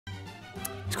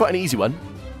It's quite an easy one.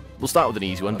 We'll start with an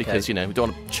easy one because, you know, we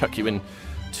don't want to chuck you in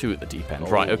too at the deep end.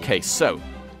 Right, okay, so.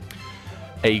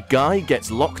 A guy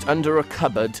gets locked under a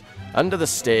cupboard under the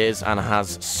stairs and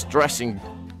has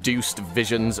stress-induced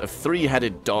visions of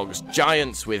three-headed dogs,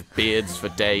 giants with beards for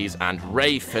days, and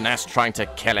Ray Finesse trying to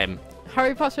kill him.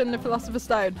 Harry Potter and the Philosopher's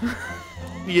Stone.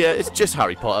 Yeah, it's just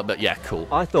Harry Potter, but yeah, cool.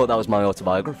 I thought that was my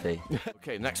autobiography.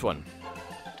 Okay, next one.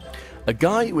 A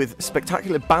guy with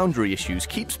spectacular boundary issues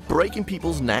keeps breaking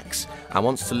people's necks and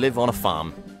wants to live on a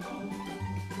farm.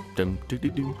 Dum, doo, doo,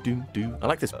 doo, doo, doo. I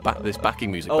like this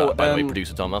backing music, by the way,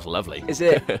 producer Tom. That's lovely. Is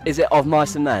it Of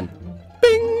Mice and Men?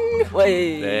 Bing!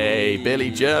 Way! Hey, Billy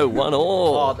Joe, 1-1.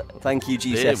 Oh, thank you,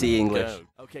 GCSE English.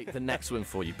 Go. Okay, the next one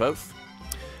for you both.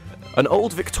 An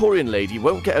old Victorian lady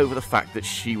won't get over the fact that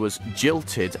she was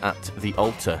jilted at the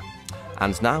altar,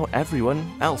 and now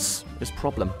everyone else is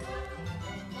problem.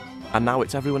 And now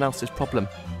it's everyone else's problem,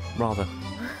 rather.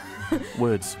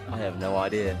 Words. I have no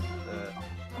idea.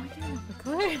 I don't have a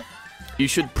clue. You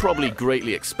should probably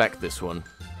greatly expect this one.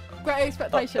 Great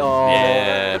Expectations. Oh.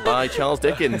 Yeah, by Charles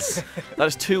Dickens. That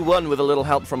is 2-1 with a little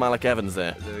help from Alec Evans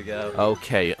there. There we go.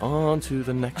 Okay, on to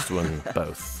the next one,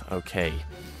 both. Okay.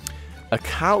 A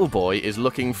cowboy is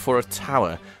looking for a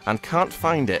tower and can't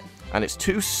find it, and it's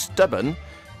too stubborn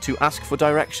to ask for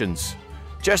directions.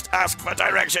 Just ask for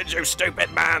directions, you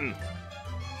stupid man!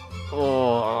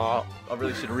 Oh, I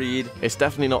really should read. It's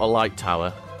definitely not a light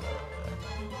tower.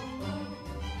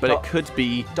 But it could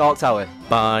be Dark Tower.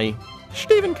 by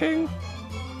Stephen King.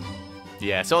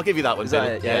 Yeah, so I'll give you that one. Is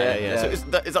that Billy. it? Yeah. So is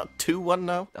that 2-1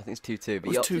 now? I think it's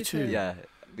 2-2. It's 2-2. Yeah,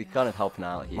 we're kind of helping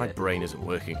out here. My brain isn't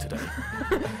working today.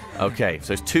 Okay,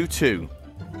 so it's 2-2.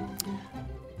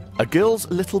 A girl's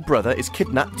little brother is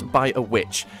kidnapped by a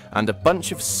witch, and a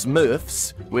bunch of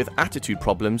smurfs with attitude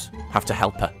problems have to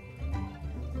help her.